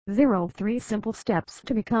3 Simple Steps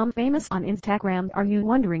to Become Famous on Instagram. Are you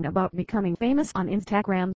wondering about becoming famous on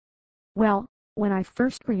Instagram? Well, when I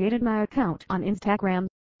first created my account on Instagram,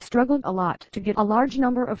 struggled a lot to get a large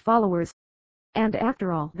number of followers. And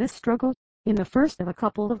after all this struggle, in the first of a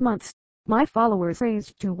couple of months, my followers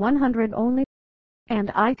raised to 100 only.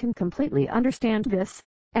 And I can completely understand this,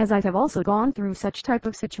 as I have also gone through such type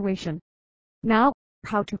of situation. Now,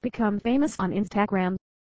 how to become famous on Instagram?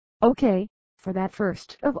 Okay, for that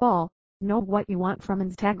first of all, know what you want from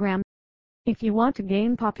Instagram. If you want to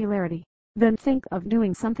gain popularity, then think of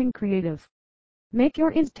doing something creative. Make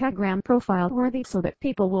your Instagram profile worthy so that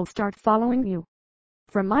people will start following you.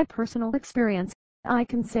 From my personal experience, I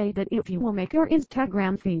can say that if you will make your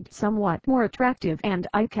Instagram feed somewhat more attractive and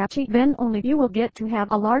eye-catchy, then only you will get to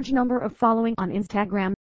have a large number of following on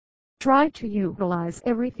Instagram. Try to utilize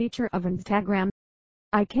every feature of Instagram.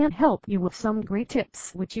 I can help you with some great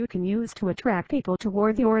tips which you can use to attract people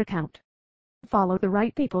toward your account. Follow the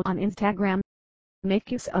right people on Instagram.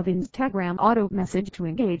 Make use of Instagram auto message to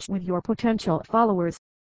engage with your potential followers.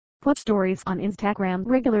 Put stories on Instagram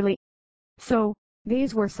regularly. So,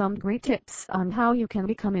 these were some great tips on how you can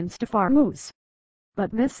become Insta-famous.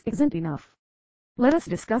 But this isn't enough. Let us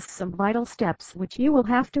discuss some vital steps which you will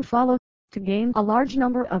have to follow to gain a large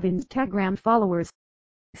number of Instagram followers.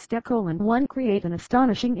 Step 1. Create an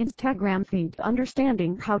astonishing Instagram feed.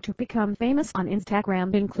 Understanding how to become famous on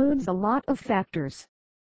Instagram includes a lot of factors.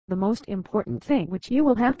 The most important thing which you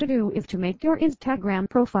will have to do is to make your Instagram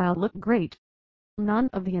profile look great. None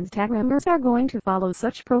of the Instagrammers are going to follow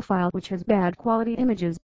such profile which has bad quality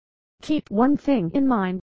images. Keep one thing in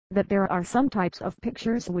mind, that there are some types of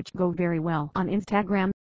pictures which go very well on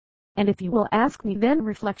Instagram. And if you will ask me, then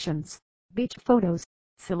reflections, beach photos,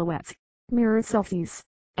 silhouettes, mirror selfies,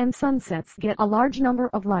 and sunsets get a large number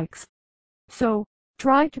of likes. So,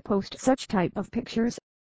 try to post such type of pictures.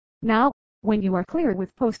 Now, when you are clear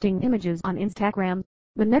with posting images on Instagram,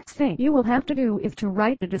 the next thing you will have to do is to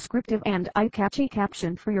write a descriptive and eye-catchy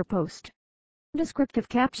caption for your post. Descriptive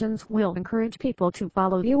captions will encourage people to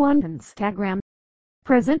follow you on Instagram.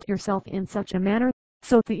 Present yourself in such a manner,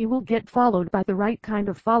 so that you will get followed by the right kind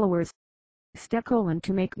of followers. Step 2.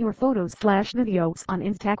 To make your photos/videos on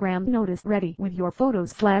Instagram notice ready with your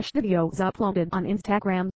photos/videos uploaded on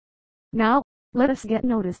Instagram. Now, let us get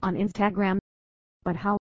notice on Instagram. But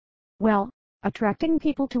how? Well, attracting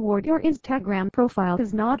people toward your Instagram profile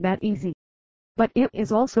is not that easy. But it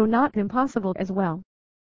is also not impossible as well.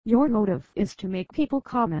 Your motive is to make people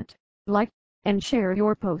comment, like, and share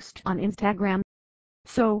your post on Instagram.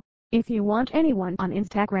 So, if you want anyone on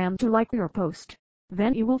Instagram to like your post,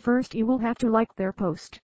 then you will have to like their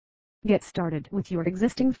post. Get started with your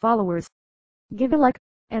existing followers. Give a like,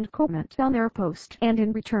 and comment on their post, and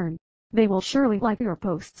in return, they will surely like your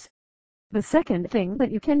posts. The second thing that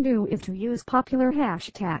you can do is to use popular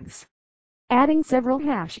hashtags. Adding several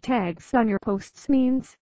hashtags on your posts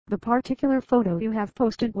means the particular photo you have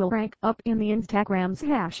posted will rank up in the Instagram's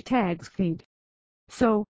hashtags feed.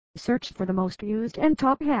 So, search for the most used and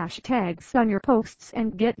top hashtags on your posts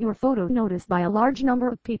and get your photo noticed by a large number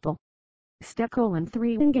of people. Step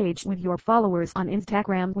 3. Engage with your followers on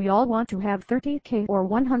Instagram. We all want to have 30k or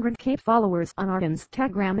 100k followers on our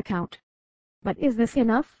Instagram account. But is this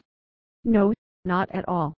enough? No, not at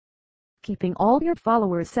all. Keeping all your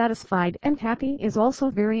followers satisfied and happy is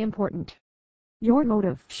also very important. Your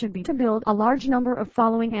motive should be to build a large number of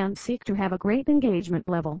following and seek to have a great engagement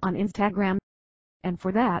level on Instagram. And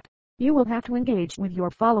for that, you will have to engage with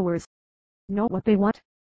your followers. Know what they want.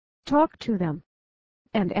 Talk to them.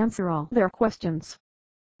 And answer all their questions.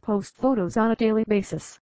 Post photos on a daily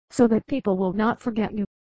basis, so that people will not forget you.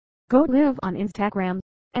 Go live on Instagram,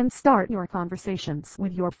 and start your conversations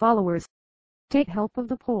with your followers. Take help of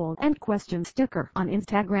the poll and question sticker on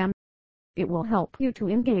Instagram. It will help you to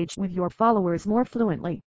engage with your followers more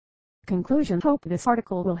fluently. Conclusion. Hope this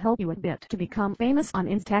article will help you a bit to become famous on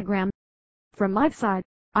Instagram. From my side,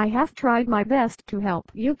 I have tried my best to help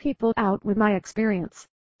you people out with my experience.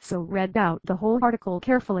 So read out the whole article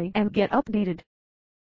carefully and get updated.